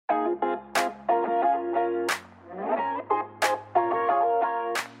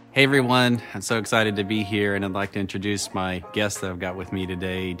Hey everyone, I'm so excited to be here, and I'd like to introduce my guest that I've got with me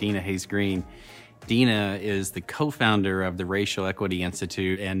today, Deena Hayes-Greene. Deena is the co-founder of the Racial Equity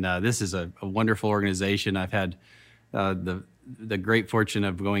Institute, and this is a wonderful organization. I've had the great fortune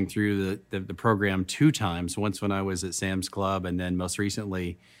of going through the program 2 times, once when I was at Sam's Club, and then most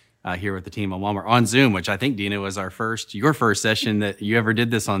recently here with the team on Walmart on Zoom, which I think, Deena, was your first session that you ever did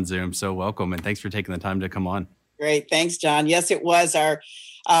this on Zoom. So welcome, and thanks for taking the time to come on. Great. Thanks, John. Yes, it was our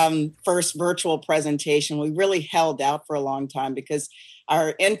first virtual presentation. We really held out for a long time because our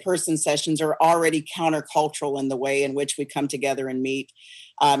in-person sessions are already countercultural in the way in which we come together and meet,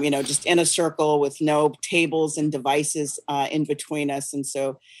 just in a circle with no tables and devices in between us. And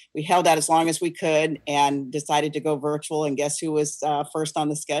so we held out as long as we could and decided to go virtual. And guess who was first on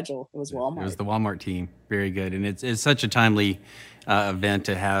the schedule? It was Walmart. It was the Walmart team. Very good. And it's such a timely event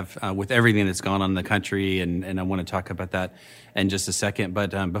to have with everything that's gone on in the country. And I want to talk about that in just a second.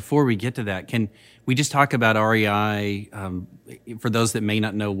 But before we get to that, can we just talk about REI? For those that may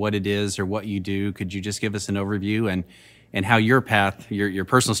not know what it is or what you do, could you just give us an overview and how your path, your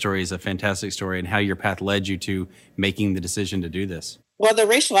personal story is a fantastic story, and how your path led you to making the decision to do this? Well, the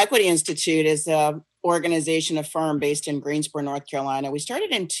Racial Equity Institute is an organization, a firm based in Greensboro, North Carolina. We started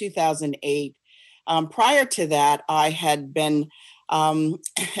in 2008. Prior to that, I had the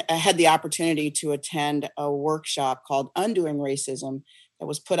opportunity to attend a workshop called Undoing Racism that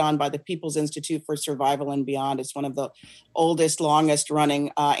was put on by the People's Institute for Survival and Beyond. It's one of the oldest, longest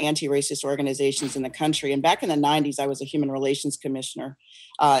running anti-racist organizations in the country. And back in the 90s, I was a human relations commissioner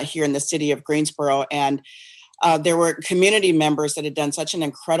here in the city of Greensboro. And there were community members that had done such an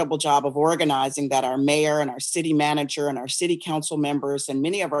incredible job of organizing that our mayor and our city manager and our city council members and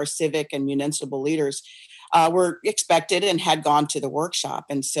many of our civic and municipal leaders were expected and had gone to the workshop.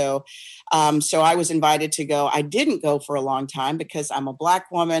 And so I was invited to go. I didn't go for a long time because I'm a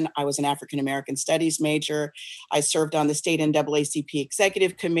Black woman. I was an African-American studies major. I served on the state NAACP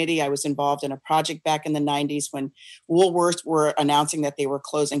executive committee. I was involved in a project back in the 90s when Woolworths were announcing that they were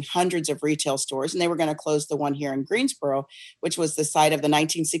closing hundreds of retail stores, and they were going to close the one here in Greensboro, which was the site of the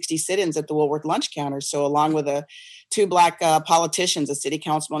 1960 sit-ins at the Woolworth lunch counter. So along with 2 Black politicians, a city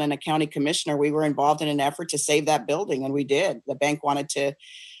councilman and a county commissioner, we were involved in an effort to save that building, and we did. The bank wanted to,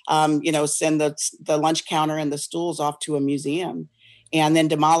 send the lunch counter and the stools off to a museum, and then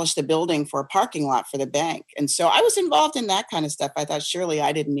demolish the building for a parking lot for the bank. And so I was involved in that kind of stuff. I thought surely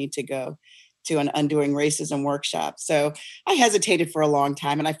I didn't need to go to an Undoing Racism workshop. So I hesitated for a long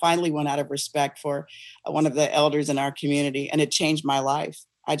time, and I finally went out of respect for one of the elders in our community, and it changed my life.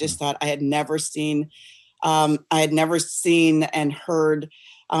 I just thought I had never seen and heard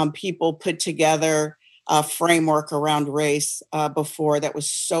people put together a framework around race before that was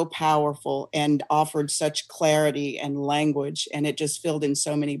so powerful and offered such clarity and language. And it just filled in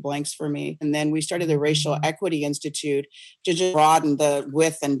so many blanks for me. And then we started the Racial Equity Institute to just broaden the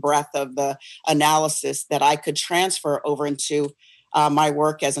width and breadth of the analysis that I could transfer over into my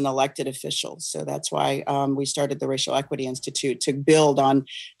work as an elected official. So that's why we started the Racial Equity Institute, to build on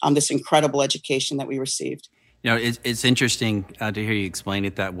this incredible education that we received. It's interesting to hear you explain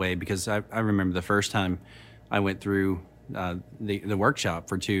it that way, because I remember the first time I went through the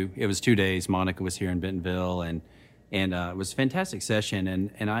workshop it was 2 days. Monica was here in Bentonville, and it was a fantastic session.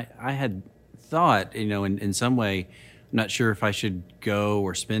 And I had thought, in some way, I'm not sure if I should go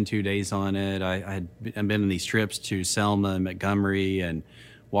or spend 2 days on it. I've been on these trips to Selma and Montgomery and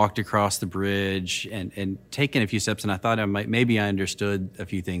walked across the bridge and taken a few steps, and I thought maybe I understood a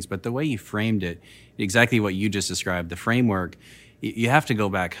few things. But the way you framed it, exactly what you just described, the framework, you have to go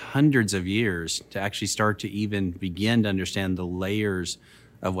back hundreds of years to actually start to even begin to understand the layers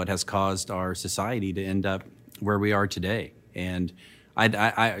of what has caused our society to end up where we are today. And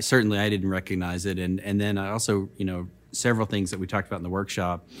I certainly didn't recognize it. And then I also, several things that we talked about in the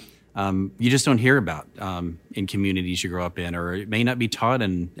workshop, you just don't hear about in communities you grow up in, or it may not be taught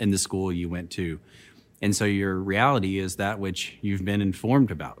in the school you went to. And so your reality is that which you've been informed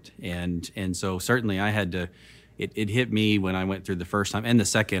about. And so certainly I had to, it hit me when I went through the first time and the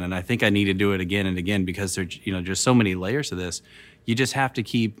second, and I think I need to do it again and again, because there's, just so many layers to this. You just have to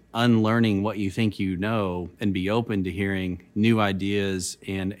keep unlearning what you think you know and be open to hearing new ideas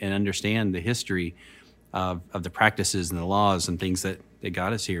and understand the history of the practices and the laws and things that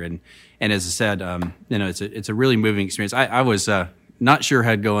got us here. And as I said, it's a really moving experience. I was not sure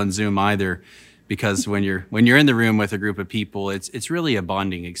how to go on Zoom either, because when you're in the room with a group of people, it's really a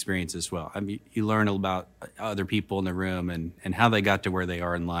bonding experience as well. I mean, you learn about other people in the room and how they got to where they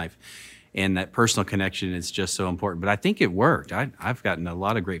are in life. And that personal connection is just so important. But I think it worked. I've gotten a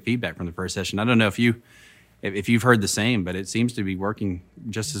lot of great feedback from the first session. I don't know if you if you've heard the same, but it seems to be working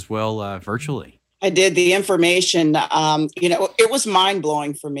just as well virtually. I did. The information, it was mind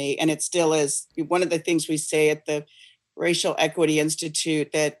blowing for me, and it still is. One of the things we say at the Racial Equity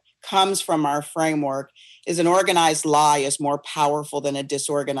Institute that comes from our framework is an organized lie is more powerful than a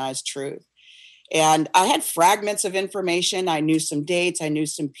disorganized truth. And I had fragments of information. I knew some dates, I knew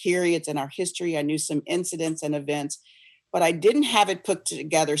some periods in our history, I knew some incidents and events, but I didn't have it put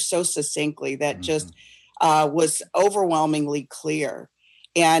together so succinctly that just was overwhelmingly clear.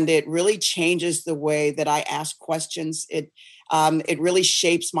 And it really changes the way that I ask questions. It really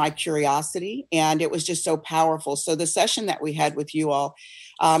shapes my curiosity, and it was just so powerful. So the session that we had with you all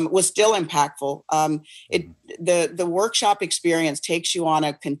was still impactful. The workshop experience takes you on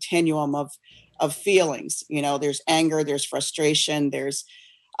a continuum of feelings. There's anger, there's frustration, there's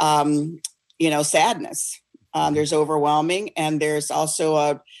sadness, there's overwhelming, and there's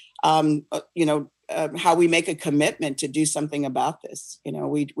also how we make a commitment to do something about this.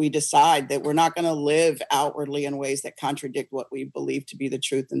 We decide that we're not going to live outwardly in ways that contradict what we believe to be the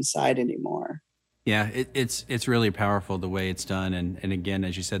truth inside anymore. Yeah, it's really powerful the way it's done. And again,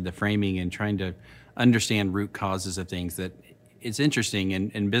 as you said, the framing and trying to understand root causes of things. That it's interesting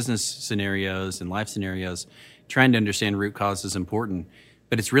in business scenarios and life scenarios, trying to understand root cause is important,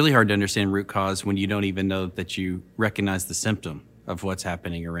 but it's really hard to understand root cause when you don't even know that you recognize the symptom of what's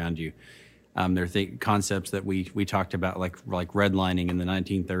happening around you. There are concepts that we talked about, like redlining in the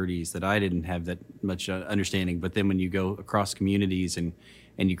 1930s, that I didn't have that much understanding. But then when you go across communities and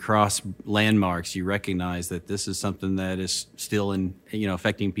you cross landmarks, you recognize that this is something that is still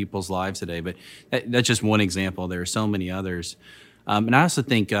affecting people's lives today. But that's just one example. There are so many others. And I also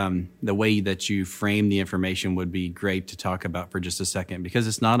think the way that you frame the information would be great to talk about for just a second, because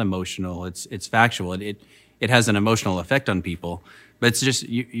it's not emotional. It's factual. It has an emotional effect on people. But it's just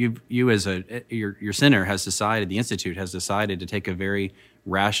you as your center has decided, the Institute has decided to take a very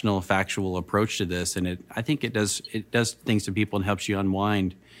rational, factual approach to this, and I think it does things to people and helps you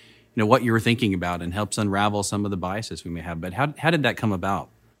unwind, what you were thinking about, and helps unravel some of the biases we may have. But how did that come about?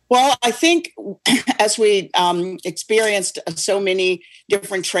 Well, I think as we experienced so many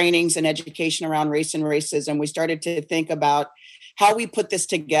different trainings and education around race and racism, we started to think about how we put this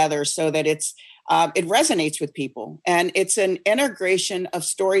together so that it resonates with people. And it's an integration of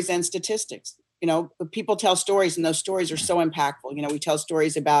stories and statistics. People tell stories, and those stories are so impactful. We tell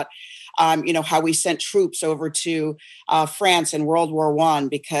stories about, how we sent troops over to France in World War I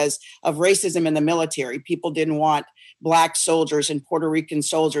because of racism in the military. People didn't want Black soldiers and Puerto Rican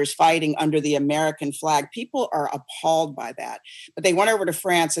soldiers fighting under the American flag. People are appalled by that. But they went over to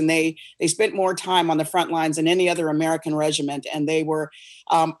France, and they spent more time on the front lines than any other American regiment, and they were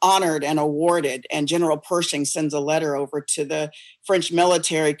honored and awarded. And General Pershing sends a letter over to the French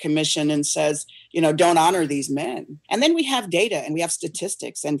military commission and says, don't honor these men. And then we have data and we have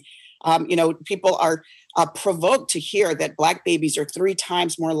statistics, and people are provoked to hear that Black babies are 3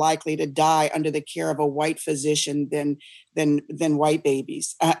 times more likely to die under the care of a white physician than white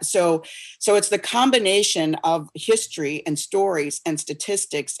babies. So it's the combination of history and stories and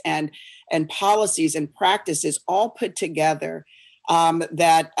statistics and policies and practices all put together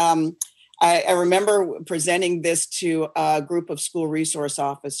that I remember presenting this to a group of school resource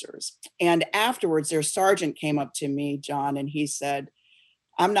officers. And afterwards, their sergeant came up to me, John, and he said,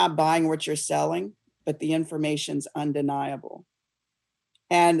 "I'm not buying what you're selling, but the information's undeniable."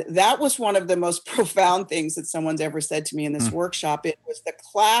 And that was one of the most profound things that someone's ever said to me in this workshop. It was the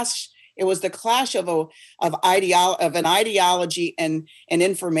clash. It was the clash of an ideology and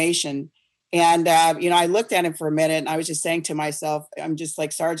information. And I looked at him for a minute, and I was just saying to myself, I'm just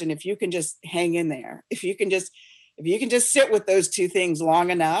like, "Sergeant, if you can just hang in there, if you can just sit with those two things long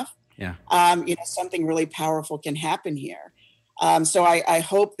enough, Yeah. Something really powerful can happen here." So I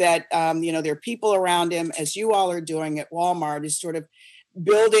hope that, there are people around him, as you all are doing at Walmart, is sort of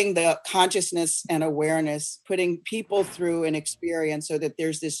building the consciousness and awareness, putting people through an experience so that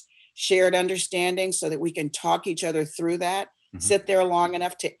there's this shared understanding so that we can talk each other through that, sit there long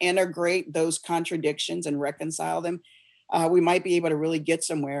enough to integrate those contradictions and reconcile them. We might be able to really get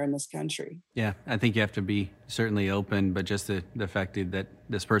somewhere in this country. Yeah, I think you have to be certainly open, but just the fact that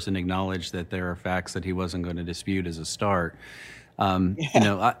this person acknowledged that there are facts that he wasn't going to dispute as a start.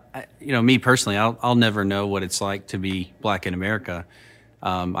 Me personally, I'll never know what it's like to be Black in America.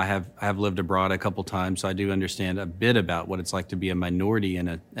 I have lived abroad a couple times, so I do understand a bit about what it's like to be a minority in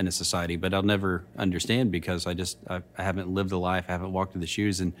a society, but I'll never understand because I haven't lived the life, I haven't walked through the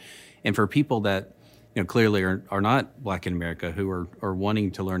shoes, and for people that clearly are not Black in America, who are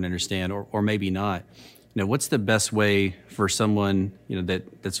wanting to learn and understand, or maybe not, what's the best way for someone,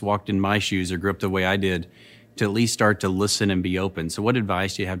 that's walked in my shoes or grew up the way I did to at least start to listen and be open? So what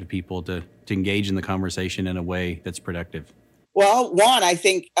advice do you have to people to engage in the conversation in a way that's productive? Well, one, I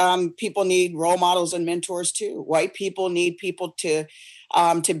think people need role models and mentors too. White people need people to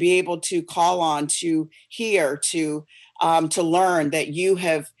be able to call on, to hear, to learn that you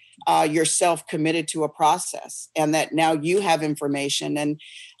have yourself committed to a process, and that now you have information, and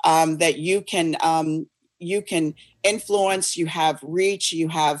that you can influence, you have reach, you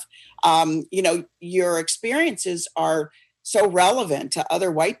have your experiences are so relevant to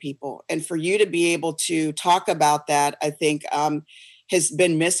other white people. And for you to be able to talk about that, I think has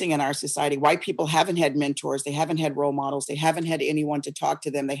been missing in our society. White people haven't had mentors, they haven't had role models, they haven't had anyone to talk to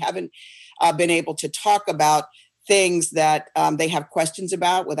them, they haven't been able to talk about things that they have questions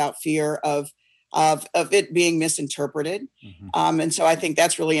about without fear of it being misinterpreted. And so I think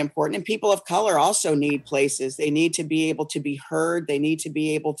that's really important. And people of color also need places. They need to be able to be heard. They need to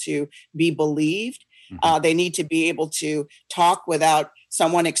be able to be believed. They need to be able to talk without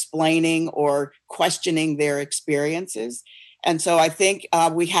someone explaining or questioning their experiences. And so I think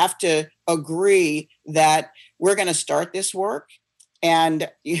we have to agree that we're going to start this work. And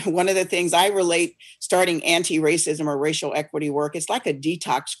one of the things I relate starting anti-racism or racial equity work, it's like a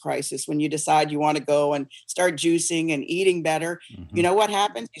detox crisis when you decide you want to go and start juicing and eating better. You know what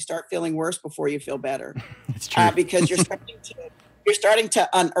happens? You start feeling worse before you feel better. It's true. Because you're starting to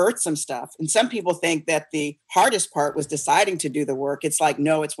unearth some stuff. And some people think that the hardest part was deciding to do the work. It's like,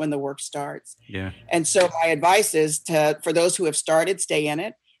 no, it's when the work starts. Yeah. And so my advice is for those who have started, stay in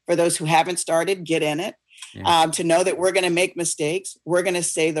it. For those who haven't started, get in it. Yeah. To know that we're going to make mistakes. We're going to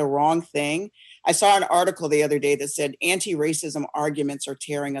say the wrong thing. I saw an article the other day that said anti-racism arguments are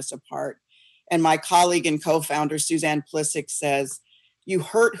tearing us apart. And my colleague and co-founder, Suzanne Plisick, says, you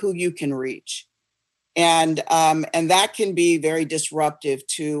hurt who you can reach. And that can be very disruptive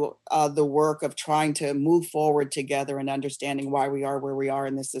to the work of trying to move forward together and understanding why we are where we are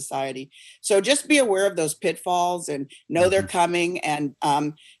in this society. So just be aware of those pitfalls and know they're coming. And,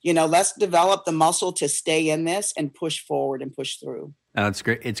 let's develop the muscle to stay in this and push forward and push through. It's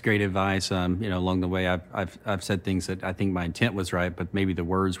great. It's great advice. Along the way, I've said things that I think my intent was right, but maybe the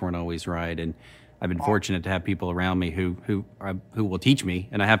words weren't always right. And I've been fortunate to have people around me who will teach me,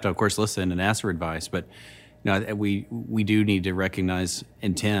 and I have to, of course, listen and ask for advice. But we do need to recognize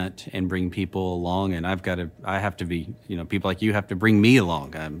intent and bring people along. And I have to be, people like you have to bring me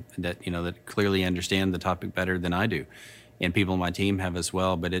along that clearly understand the topic better than I do, and people on my team have as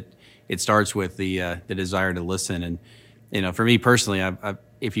well. But it starts with the desire to listen. And for me personally,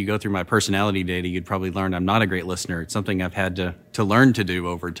 if you go through my personality data, you'd probably learn I'm not a great listener. It's something I've had to learn to do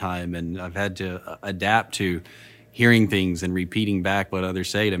over time, and I've had to adapt to hearing things and repeating back what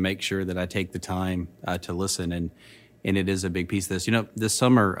others say to make sure that I take the time to listen. And it is a big piece of this. This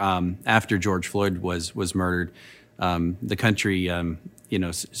summer after George Floyd was murdered, the country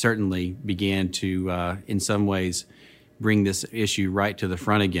certainly began to in some ways bring this issue right to the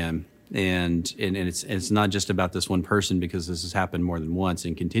front again. And it's not just about this one person, because this has happened more than once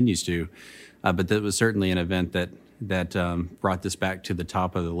and continues to, but that was certainly an event that brought this back to the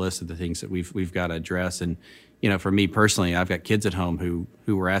top of the list of the things that we've got to address. And for me personally, I've got kids at home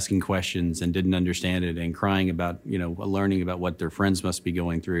who were asking questions and didn't understand it and crying about learning about what their friends must be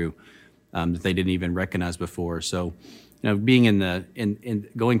going through that they didn't even recognize before. So being in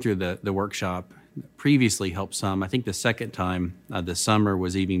going through the workshop previously helped some. I think the second time this summer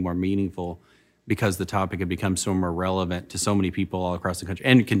was even more meaningful because the topic had become so more relevant to so many people all across the country,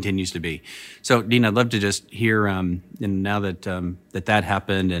 and continues to be. So, Deena, I'd love to just hear, and now that that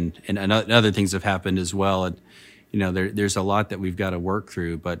happened and other things have happened as well, there's a lot that we've got to work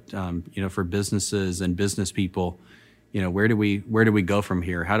through. But for businesses and business people, where do we go from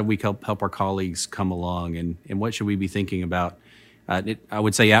here? How do we help our colleagues come along, and what should we be thinking about? I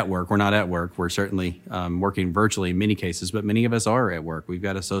would say at work. We're not at work. We're certainly working virtually in many cases, but many of us are at work. We've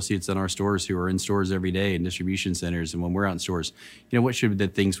got associates in our stores who are in stores every day in distribution centers, and when we're out in stores, what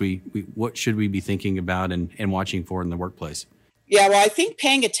should we be thinking about and watching for in the workplace? Yeah, well, I think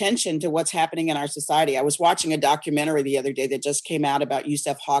paying attention to what's happening in our society. I was watching a documentary the other day that just came out about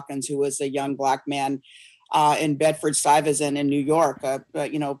Yusef Hawkins, who was a young Black man in Bedford-Stuyvesant in New York,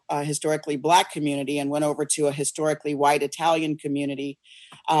 a historically Black community, and went over to a historically white Italian community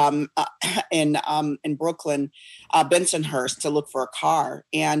in Brooklyn, Bensonhurst, to look for a car.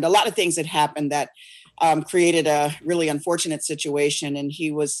 And a lot of things had happened that created a really unfortunate situation. And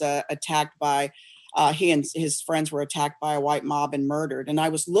he was attacked by, he and his friends were attacked by a white mob and murdered. And I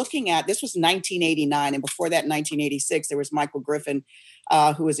was looking at, this was 1989. And before that, in 1986, there was Michael Griffin,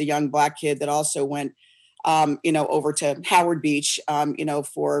 who was a young Black kid that also went over to Howard Beach,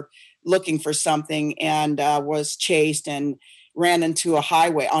 for looking for something, and was chased and ran onto a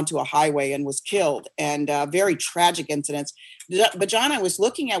highway and was killed, and very tragic incidents. But John, I was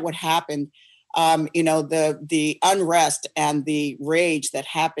looking at what happened, the unrest and the rage that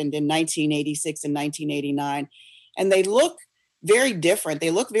happened in 1986 and 1989, and they look very different. They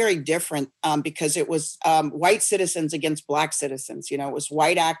look very different because it was white citizens against Black citizens. It was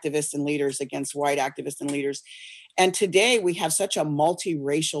white activists and leaders against white activists and leaders. And today we have such a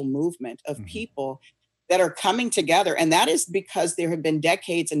multiracial movement of people that are coming together. And that is because there have been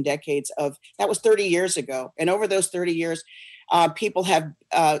decades and decades that was 30 years ago. And over those 30 years, people have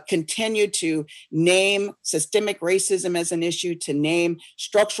continued to name systemic racism as an issue, to name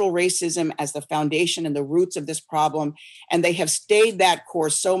structural racism as the foundation and the roots of this problem. And they have stayed that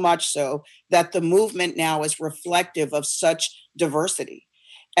course, so much so that the movement now is reflective of such diversity.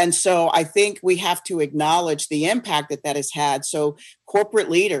 And so I think we have to acknowledge the impact that has had. So corporate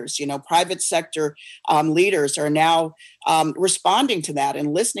leaders, private sector leaders are now responding to that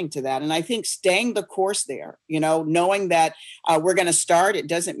and listening to that. And I think staying the course there, knowing that we're going to start, it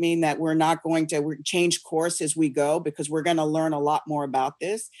doesn't mean that we're not going to change course as we go, because we're going to learn a lot more about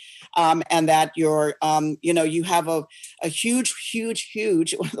this. And that you have a huge,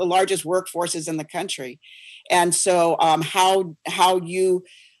 one of the largest workforces in the country. And so how you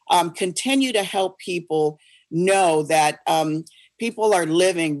continue to help people know that people are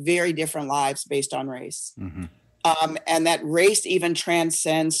living very different lives based on race. And that race even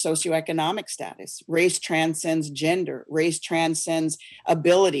transcends socioeconomic status. Race transcends gender. Race transcends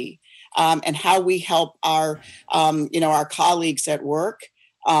ability. And how we help our colleagues at work,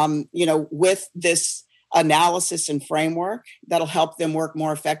 with this analysis and framework that'll help them work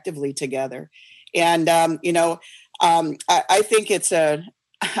more effectively together. And, I think it's a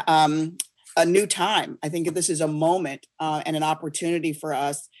new time. I think this is a moment and an opportunity for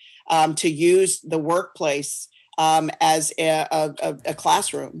us to use the workplace as a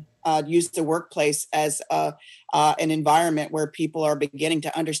classroom, use the workplace as an environment where people are beginning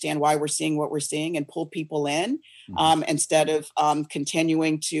to understand why we're seeing what we're seeing and pull people in instead of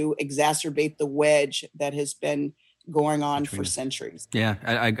continuing to exacerbate the wedge that has been going on for centuries. Yeah,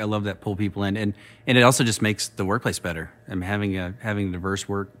 I love that, pull people in, and it also just makes the workplace better. having a diverse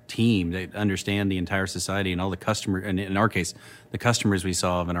work team that understand the entire society and all the customer, and in our case, the customers we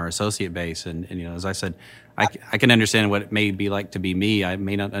solve and our associate base. And as I said, I can understand what it may be like to be me. I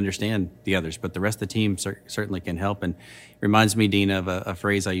may not understand the others, but the rest of the team certainly can help. And it reminds me, Deena, of a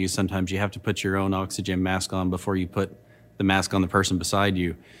phrase I use sometimes: you have to put your own oxygen mask on before you put the mask on the person beside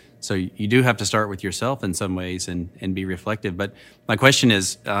you. So you do have to start with yourself in some ways and be reflective. But my question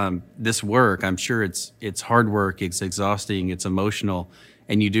is, this work, I'm sure it's hard work, it's exhausting, it's emotional,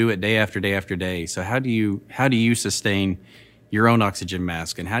 and you do it day after day after day. So how do you sustain your own oxygen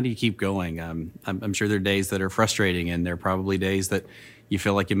mask, and how do you keep going? I'm sure there are days that are frustrating, and there are probably days that you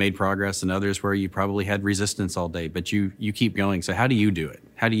feel like you made progress, and others where you probably had resistance all day, but you keep going. So how do you do it?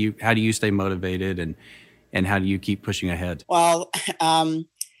 How do you stay motivated, and how do you keep pushing ahead? Well,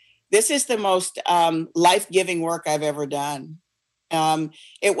 this is the most life-giving work I've ever done.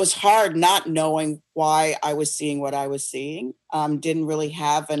 It was hard not knowing why I was seeing what I was seeing. Didn't really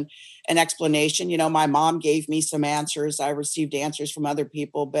have an explanation. My mom gave me some answers. I received answers from other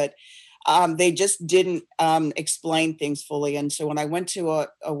people, but they just didn't explain things fully. And so when I went to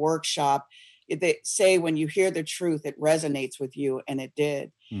a workshop, they say when you hear the truth, it resonates with you, and it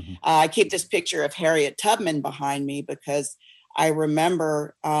did. Mm-hmm. I keep this picture of Harriet Tubman behind me because I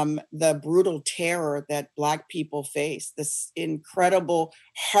remember the brutal terror that Black people faced, this incredible,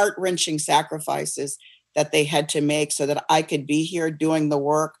 heart-wrenching sacrifices that they had to make so that I could be here doing the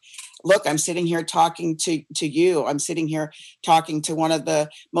work. Look, I'm sitting here talking to you. I'm sitting here talking to one of the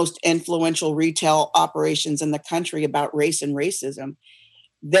most influential retail operations in the country about race and racism.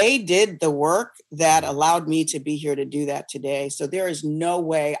 They did the work that allowed me to be here to do that today. So there is no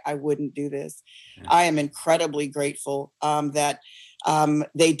way I wouldn't do this. I am incredibly grateful that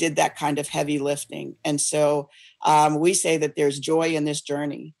they did that kind of heavy lifting. And so we say that there's joy in this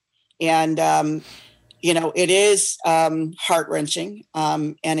journey. And, it is heart-wrenching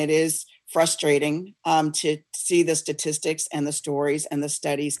and it is frustrating to see the statistics and the stories and the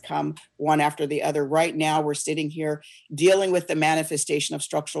studies come one after the other. Right now, we're sitting here dealing with the manifestation of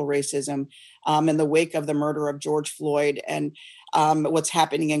structural racism in the wake of the murder of George Floyd, and what's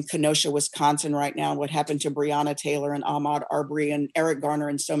happening in Kenosha, Wisconsin right now, what happened to Breonna Taylor and Ahmaud Arbery and Eric Garner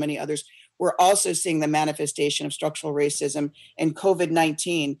and so many others. We're also seeing the manifestation of structural racism in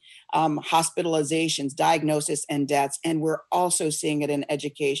COVID-19, hospitalizations, diagnosis, and deaths. And we're also seeing it in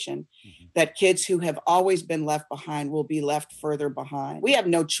education. Mm-hmm. that kids who have always been left behind will be left further behind. We have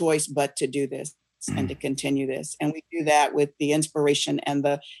no choice but to do this and to continue this. And we do that with the inspiration and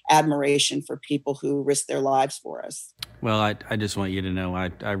the admiration for people who risk their lives for us. Well, I just want you to know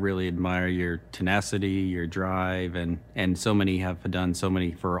I really admire your tenacity, your drive, and so many have done so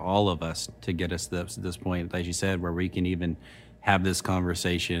many for all of us to get us to this point, as you said, where we can even have this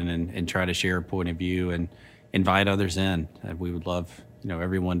conversation and try to share a point of view and invite others in. We would love,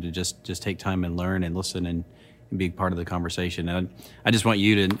 everyone to just take time and learn and listen and be part of the conversation. And I just want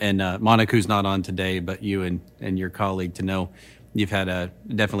you to, and Monica, who's not on today, but you and your colleague to know you've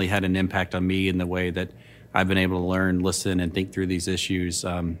definitely had an impact on me in the way that I've been able to learn, listen, and think through these issues.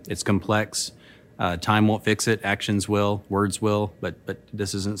 It's complex. Time won't fix it. Actions will. Words will. But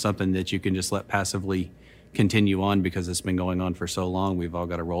this isn't something that you can just let passively continue on because it's been going on for so long. We've all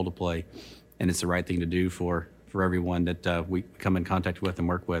got a role to play, and it's the right thing to do for everyone that we come in contact with and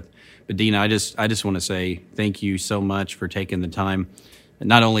work with. But Deena, I just want to say thank you so much for taking the time,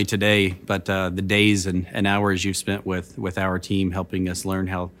 not only today, but the days and hours you've spent with our team helping us learn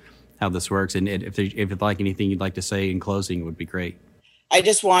how this works. And if you'd like anything you'd like to say in closing, it would be great. I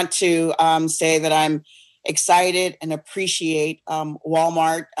just want to say that I'm excited and appreciate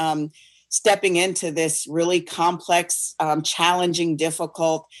Walmart stepping into this really complex, challenging,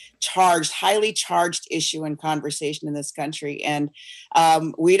 difficult, highly charged issue and conversation in this country. And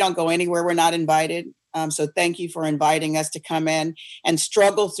we don't go anywhere we're not invited. So thank you for inviting us to come in and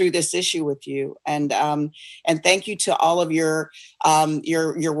struggle through this issue with you. And thank you to all of your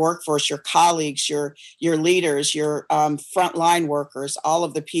workforce, your colleagues, your leaders, your frontline workers, all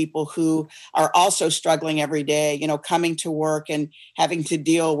of the people who are also struggling every day, coming to work and having to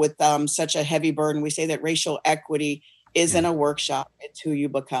deal with such a heavy burden. We say that racial equity isn't a workshop, it's who you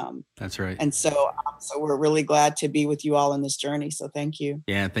become. That's right. And so we're really glad to be with you all in this journey. So thank you.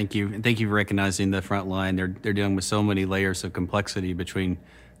 Yeah, thank you. And thank you for recognizing the front line. They're dealing with so many layers of complexity between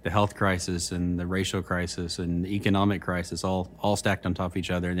the health crisis and the racial crisis and the economic crisis, all stacked on top of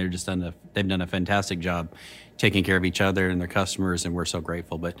each other. And they've done a fantastic job taking care of each other and their customers, and we're so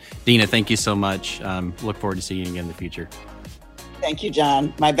grateful. But Deena, thank you so much. Look forward to seeing you again in the future. Thank you,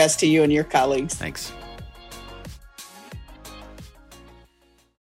 John. My best to you and your colleagues. Thanks.